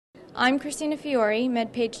I'm Christina Fiore,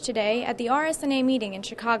 MedPage Today, at the RSNA meeting in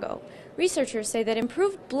Chicago. Researchers say that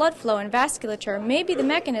improved blood flow and vasculature may be the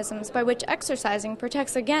mechanisms by which exercising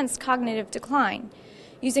protects against cognitive decline.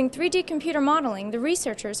 Using 3D computer modeling, the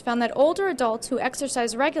researchers found that older adults who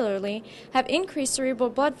exercise regularly have increased cerebral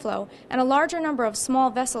blood flow and a larger number of small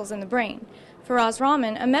vessels in the brain. Feraz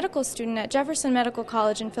Rahman, a medical student at Jefferson Medical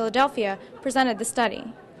College in Philadelphia, presented the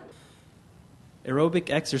study. Aerobic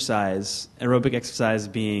exercise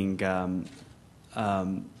being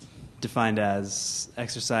defined as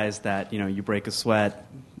exercise that, you break a sweat,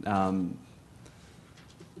 it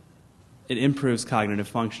improves cognitive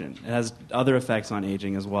function. It has other effects on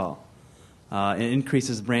aging as well. It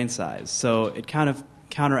increases brain size, so it kind of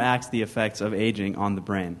counteracts the effects of aging on the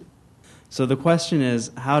brain. So the question is,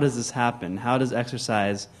 how does this happen? How does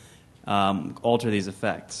exercise alter these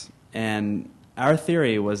effects? And our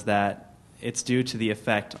theory was that it's due to the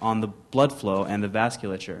effect on the blood flow and the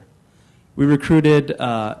vasculature. We recruited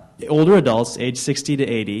older adults aged 60 to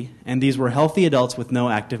 80, and these were healthy adults with no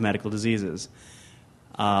active medical diseases.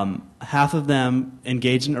 Half of them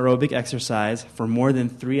engaged in aerobic exercise for more than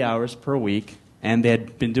 3 hours per week, and they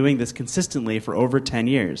had been doing this consistently for over 10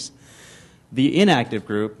 years. The inactive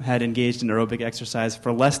group had engaged in aerobic exercise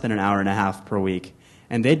for less than an hour and a half per week,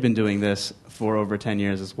 and they'd been doing this for over 10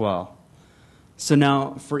 years as well. So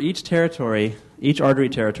now, for each territory, each artery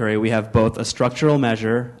territory, we have both a structural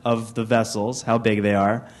measure of the vessels, how big they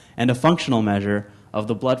are, and a functional measure of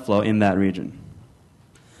the blood flow in that region.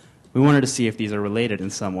 We wanted to see if these are related in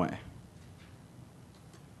some way.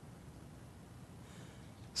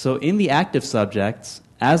 So in the active subjects,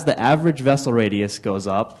 as the average vessel radius goes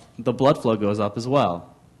up, the blood flow goes up as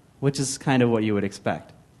well, which is kind of what you would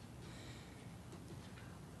expect.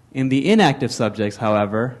 In the inactive subjects,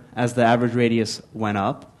 however, as the average radius went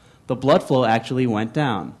up, the blood flow actually went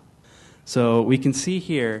down. So we can see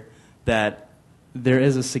here that there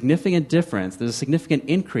is a significant difference, there's a significant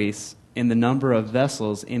increase in the number of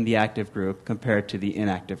vessels in the active group compared to the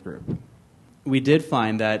inactive group. We did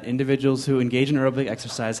find that individuals who engage in aerobic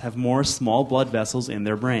exercise have more small blood vessels in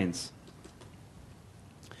their brains.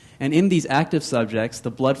 And in these active subjects,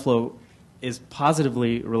 the blood flow is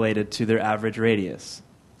positively related to their average radius.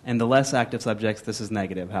 And the less active subjects, this is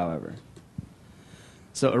negative, however.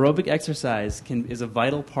 So aerobic exercise is a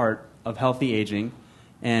vital part of healthy aging,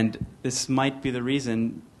 and this might be the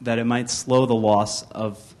reason that it might slow the loss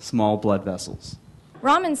of small blood vessels.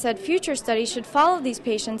 Rahman said future studies should follow these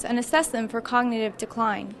patients and assess them for cognitive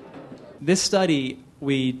decline. This study,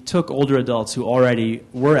 we took older adults who already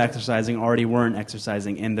were exercising, already weren't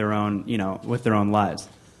exercising in their own, with their own lives,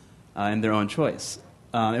 in their own choice.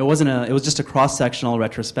 It was just a cross-sectional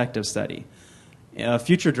retrospective study. A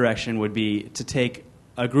future direction would be to take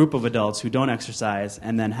a group of adults who don't exercise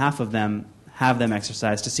and then half of them have them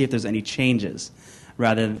exercise to see if there's any changes,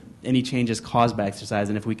 rather than any changes caused by exercise,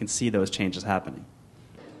 and if we can see those changes happening.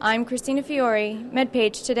 I'm Christina Fiore,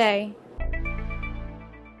 MedPage Today.